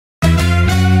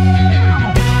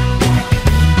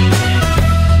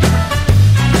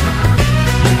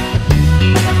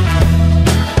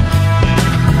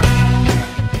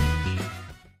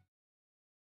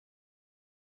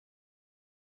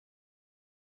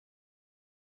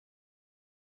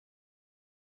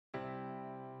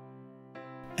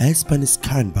Espen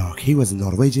Skjønberg, he was a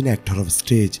Norwegian actor of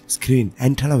stage, screen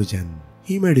and television.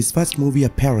 He made his first movie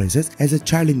appearances as a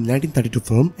child in the 1932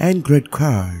 film And Great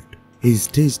Kurt. His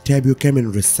stage debut came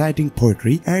in reciting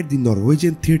poetry at the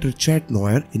Norwegian theatre Chat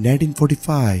Noir in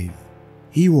 1945.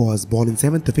 He was born on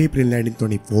 7th of April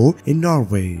 1924 in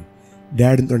Norway.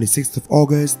 Died on 26th of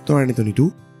August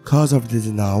 2022. Cause of death is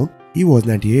unknown. He was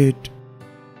 98.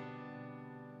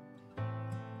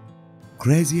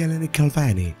 Graziella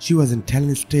Galvani, she was an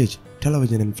Italian stage,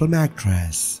 television and film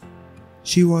actress.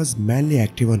 She was mainly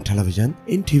active on television,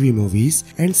 in TV movies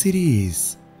and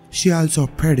series. She also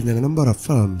appeared in a number of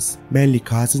films, mainly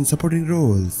cast in supporting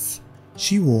roles.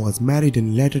 She was married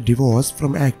and later divorced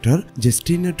from actor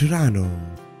Justino Turano.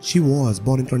 She was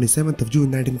born on 27th of June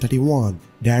 1931,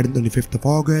 died on 25th of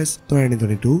August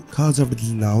 2022. Cause of death is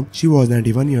unknown. She was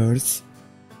 91 years.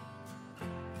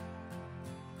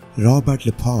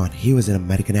 LuPone, he was an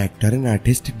American actor and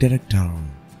artistic director.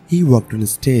 He worked on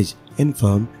stage, in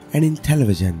film and in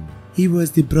television. He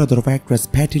was the brother of actress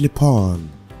Patti LuPone.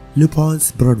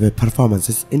 LuPone's Broadway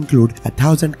performances include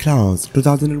 1,000 Clowns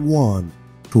 2001,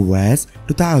 True West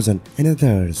 2000 and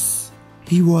others.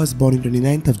 He was born on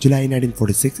 29th of July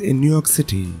 1946 in New York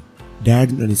City. Died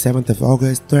on 27th of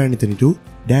August 2022.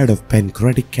 Died of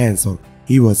pancreatic cancer.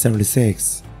 He was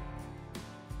 76.